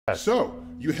So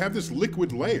you have this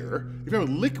liquid layer. If you have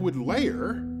a liquid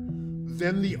layer,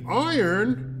 then the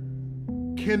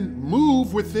iron can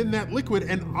move within that liquid,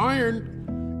 and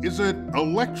iron is an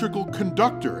electrical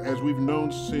conductor, as we've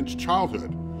known since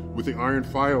childhood, with the iron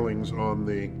filings on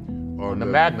the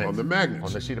magnets,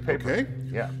 on the sheet of paper. Okay.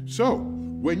 Yeah. So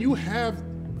when you have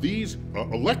these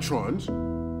electrons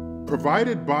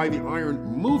provided by the iron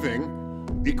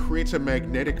moving, it creates a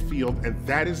magnetic field, and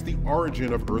that is the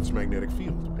origin of Earth's magnetic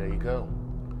field. There you go.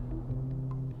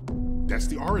 That's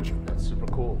the origin. That's super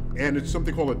cool. And it's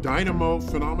something called a dynamo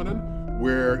phenomenon,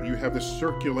 where you have this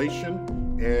circulation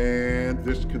and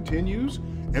this continues.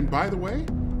 And by the way,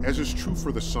 as is true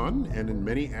for the sun and in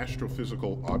many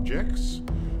astrophysical objects,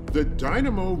 the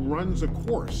dynamo runs a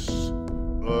course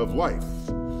of life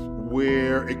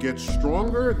where it gets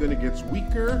stronger, then it gets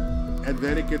weaker, and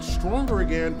then it gets stronger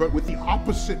again, but with the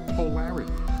opposite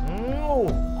polarity.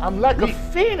 I'm like a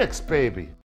phoenix, baby.